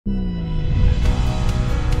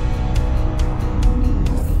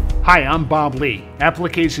Hi, I'm Bob Lee,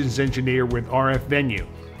 Applications Engineer with RF Venue.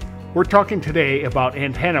 We're talking today about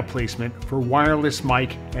antenna placement for wireless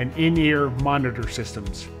mic and in-ear monitor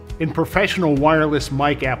systems. In professional wireless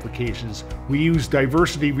mic applications, we use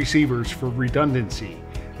diversity receivers for redundancy.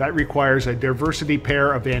 That requires a diversity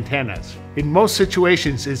pair of antennas. In most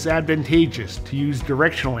situations, it's advantageous to use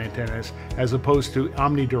directional antennas as opposed to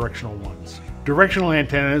omnidirectional ones. Directional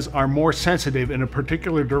antennas are more sensitive in a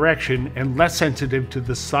particular direction and less sensitive to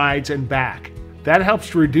the sides and back. That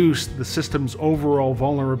helps to reduce the system's overall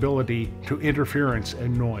vulnerability to interference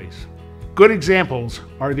and noise. Good examples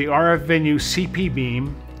are the RF Venue CP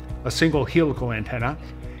beam, a single helical antenna,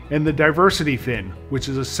 and the diversity fin, which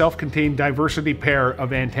is a self-contained diversity pair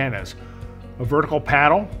of antennas, a vertical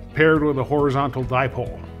paddle paired with a horizontal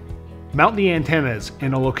dipole. Mount the antennas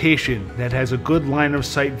in a location that has a good line of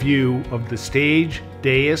sight view of the stage,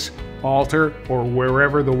 dais, altar, or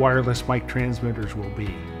wherever the wireless mic transmitters will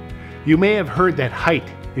be. You may have heard that height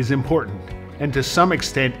is important, and to some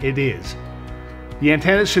extent it is. The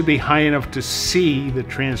antennas should be high enough to see the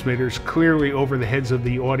transmitters clearly over the heads of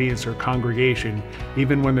the audience or congregation,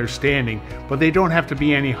 even when they're standing, but they don't have to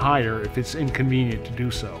be any higher if it's inconvenient to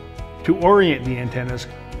do so. To orient the antennas,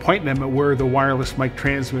 point them at where the wireless mic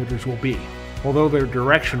transmitters will be. Although they're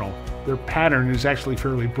directional, their pattern is actually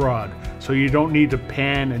fairly broad, so you don't need to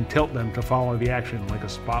pan and tilt them to follow the action like a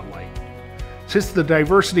spotlight. Since the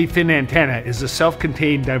diversity fin antenna is a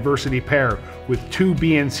self-contained diversity pair with two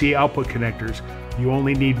BNC output connectors, you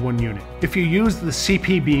only need one unit. If you use the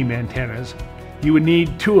CP beam antennas, you would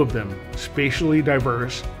need two of them, spatially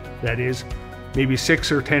diverse, that is, maybe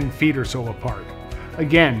 6 or 10 feet or so apart.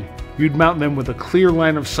 Again, you'd mount them with a clear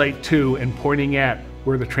line of sight to and pointing at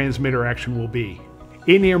where the transmitter action will be.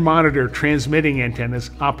 In-ear monitor transmitting antennas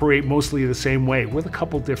operate mostly the same way, with a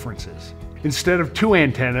couple differences. Instead of two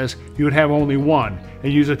antennas, you would have only one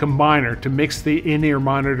and use a combiner to mix the in-ear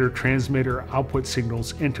monitor transmitter output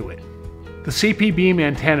signals into it. The CP beam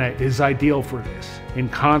antenna is ideal for this. In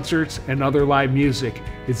concerts and other live music,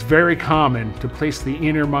 it's very common to place the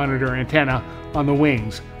in-ear monitor antenna on the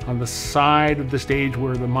wings, on the side of the stage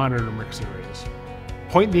where the monitor mixer is.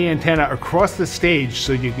 Point the antenna across the stage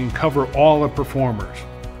so you can cover all the performers.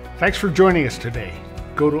 Thanks for joining us today.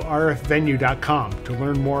 Go to rfvenue.com to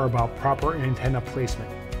learn more about proper antenna placement.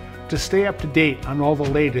 To stay up to date on all the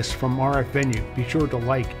latest from RF Venue, be sure to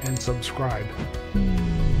like and subscribe.